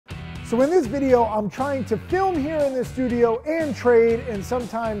So in this video, I'm trying to film here in the studio and trade, and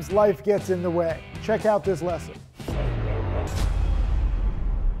sometimes life gets in the way. Check out this lesson.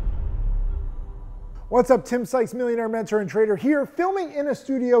 What's up, Tim Sykes, millionaire mentor and trader here, filming in a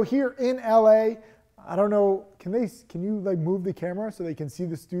studio here in LA. I don't know, can you like move the camera so they can see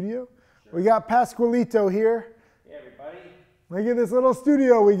the studio? Sure. We got Pasqualito here. Hey everybody. Look at this little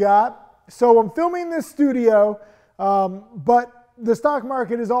studio we got. So I'm filming this studio, but the stock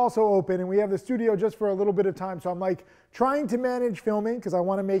market is also open and we have the studio just for a little bit of time. So I'm like trying to manage filming because I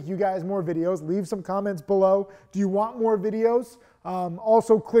want to make you guys more videos. Leave some comments below. Do you want more videos?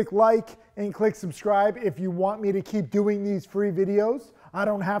 Also click like and click subscribe if you want me to keep doing these free videos. I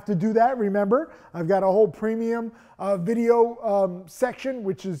don't have to do that, remember. I've got a whole premium video section,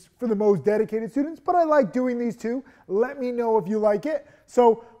 which is for the most dedicated students, but I like doing these too. Let me know if you like it.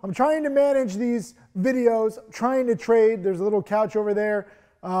 So I'm trying to manage these videos, trying to trade. There's a little couch over there,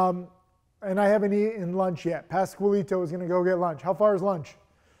 and I haven't eaten lunch yet. Pasqualito is gonna go get lunch. How far is lunch?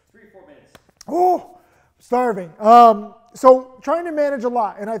 3 or 4 minutes. Oh, starving. So trying to manage a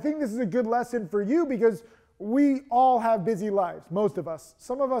lot, and I think this is a good lesson for you because we all have busy lives, most of us.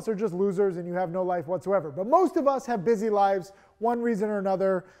 Some of us are just losers and you have no life whatsoever, but most of us have busy lives, one reason or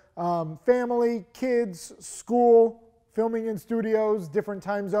another. Family, kids, school, filming in studios, different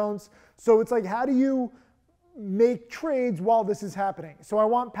time zones. So it's like, how do you make trades while this is happening? So I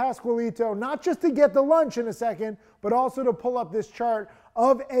want Pasqualito not just to get the lunch in a second, but also to pull up this chart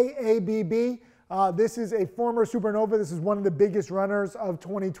of AABB. This is a former supernova. This is one of the biggest runners of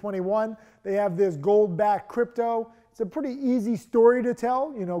 2021. They have this gold-backed crypto. It's a pretty easy story to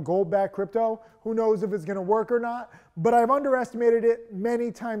tell, you know, gold-backed crypto. Who knows if it's going to work or not? But I've underestimated it many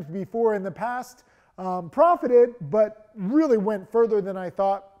times before in the past. Profited, but really went further than I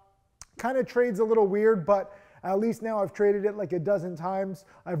thought. Kind of trades a little weird, but at least now I've traded it like a dozen times.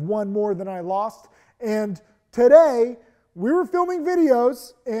 I've won more than I lost. And today, we were filming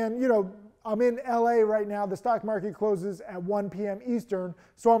videos, and, you know, I'm in LA right now. The stock market closes at 1 p.m. Eastern.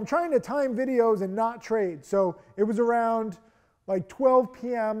 So I'm trying to time videos and not trade. So it was around like 12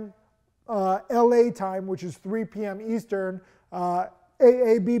 p.m. LA time, which is 3 p.m. Eastern.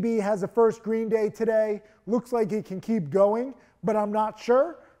 AABB has a first green day today. Looks like it can keep going, but I'm not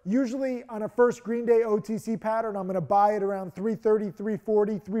sure. Usually on a first green day OTC pattern, I'm going to buy it around 3:30,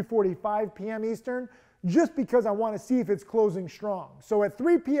 3:40, 3:45 p.m. Eastern, just because I want to see if it's closing strong. So at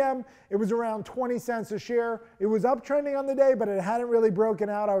 3 p.m., it was around 20 cents a share. It was uptrending on the day, but it hadn't really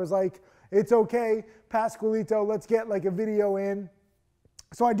broken out. I was like, it's okay, Pasqualito, let's get like a video in.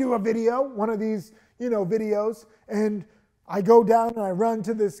 So I do a video, one of these, you know, videos, and I go down and I run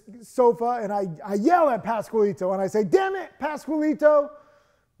to this sofa and I yell at Pasqualito and I say, damn it, Pasqualito.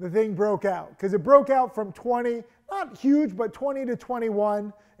 The thing broke out because it broke out from 20, not huge, but 20 to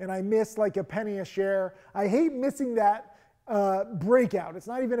 21, and I missed like a penny a share. I hate missing that breakout. It's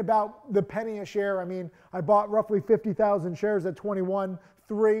not even about the penny a share. I mean, I bought roughly 50,000 shares at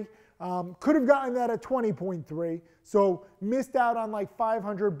 21.3. Could have gotten that at 20.3, so missed out on like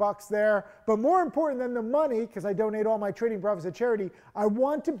 500 bucks there. But more important than the money, because I donate all my trading profits to charity, I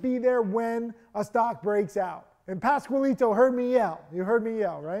want to be there when a stock breaks out. And Pasqualito heard me yell. You heard me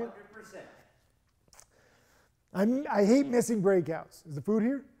yell, right? 100%. I hate missing breakouts. Is the food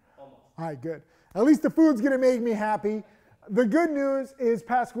here? Almost. All right, good. At least the food's going to make me happy. The good news is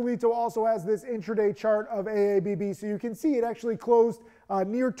Pasqualito also has this intraday chart of AABB, so you can see it actually closed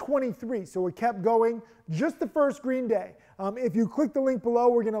near 23, so it kept going just the first green day. If you click the link below,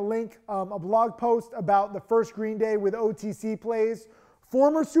 we're going to link a blog post about the first green day with OTC plays.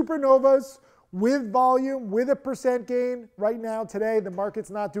 Former supernovas with volume, with a percent gain. Right now, today, the market's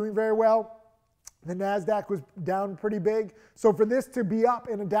not doing very well. The NASDAQ was down pretty big. So for this to be up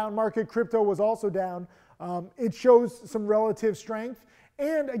in a down market, crypto was also down. It shows some relative strength.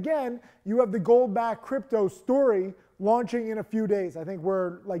 And again, you have the gold-backed crypto story launching in a few days. I think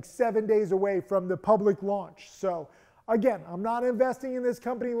we're like 7 days away from the public launch. So again, I'm not investing in this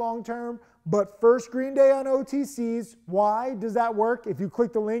company long-term, but first green day on OTCs. Why does that work? If you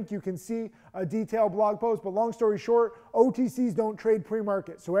click the link, you can see a detailed blog post. But long story short, OTCs don't trade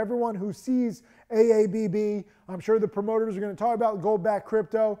pre-market. So everyone who sees AABB, I'm sure the promoters are going to talk about gold-backed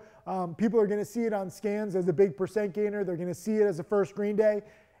crypto. People are going to see it on scans as a big percent gainer. They're going to see it as a first green day.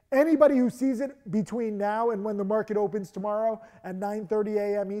 Anybody who sees it between now and when the market opens tomorrow at 9:30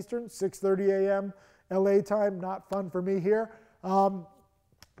 a.m. Eastern, 6:30 a.m. LA time, not fun for me here.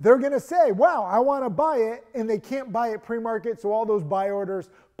 They're going to say, wow, I want to buy it, and they can't buy it pre-market, so all those buy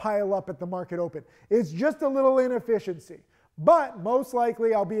orders pile up at the market open. It's just a little inefficiency. But most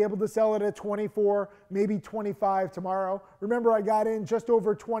likely I'll be able to sell it at 24, maybe 25 tomorrow. Remember, I got in just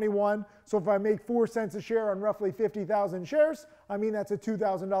over 21. So if I make 4 cents a share on roughly 50,000 shares, I mean, that's a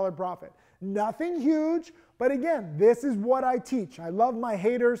 $2,000 profit. Nothing huge, but again, this is what I teach. I love my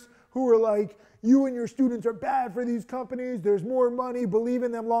haters who are like, you and your students are bad for these companies. There's more money. Believe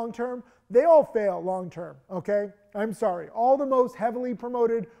in them long term. They all fail long term, okay? I'm sorry. All the most heavily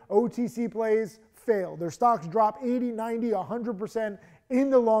promoted OTC plays fail. Their stocks drop 80, 90, 100% in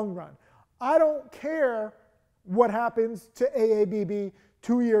the long run. I don't care what happens to AABB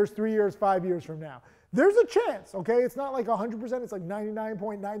 2 years, 3 years, 5 years from now. There's a chance, okay? It's not like 100%, it's like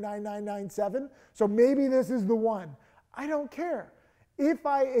 99.99997. So maybe this is the one. I don't care. If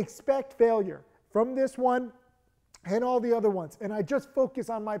I expect failure from this one and all the other ones, and I just focus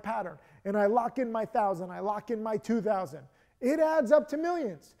on my pattern, and I lock in my 1,000, I lock in my 2,000, it adds up to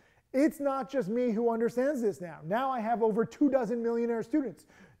millions. It's not just me who understands this now. Now I have over 24 millionaire students.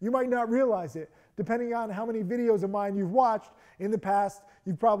 You might not realize it. Depending on how many videos of mine you've watched in the past,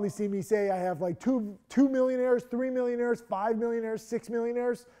 you've probably seen me say I have like two millionaires, 3 millionaires, 5 millionaires, 6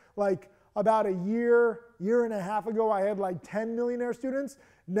 millionaires. Like about a year and a half ago, I had like 10 millionaire students.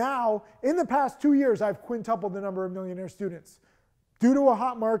 Now, in the past 2 years, I've quintupled the number of millionaire students. Due to a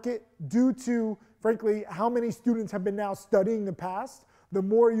hot market, due to, frankly, how many students have been now studying the past. The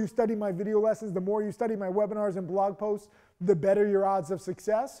more you study my video lessons, the more you study my webinars and blog posts, the better your odds of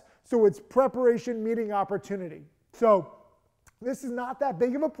success. So it's preparation meeting opportunity. So this is not that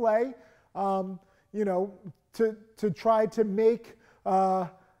big of a play, you know, to try to make, you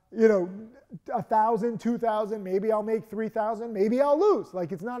know, 1,000, 2,000, maybe I'll make 3,000, maybe I'll lose.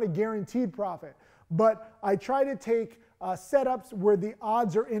 Like, it's not a guaranteed profit. But I try to take setups where the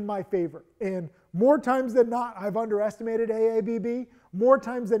odds are in my favor. And more times than not, I've underestimated AABB. More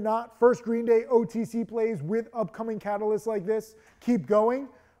times than not, first green day OTC plays with upcoming catalysts like this keep going.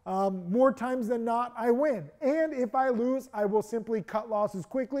 More times than not, I win. And if I lose, I will simply cut losses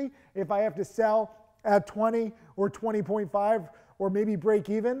quickly. If I have to sell at 20 or 20.5 or maybe break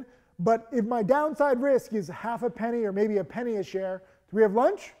even. But if my downside risk is half a penny or maybe a penny a share, do we have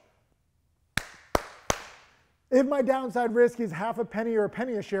lunch? If my downside risk is half a penny or a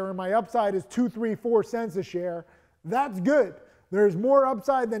penny a share and my upside is 2, 3, 4 cents a share, that's good. There's more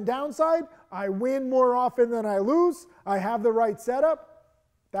upside than downside. I win more often than I lose. I have the right setup.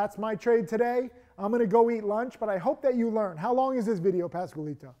 That's my trade today. I'm going to go eat lunch, but I hope that you learn. How long is this video,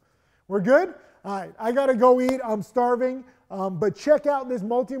 Pascualito? We're good? All right, I got to go eat. I'm starving. But check out this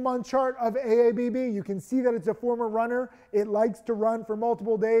multi-month chart of AABB. You can see that it's a former runner. It likes to run for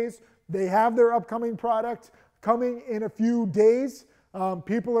multiple days. They have their upcoming product coming in a few days.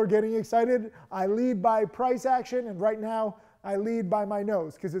 People are getting excited. I lead by price action, and right now I lead by my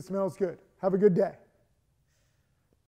nose because it smells good. Have a good day.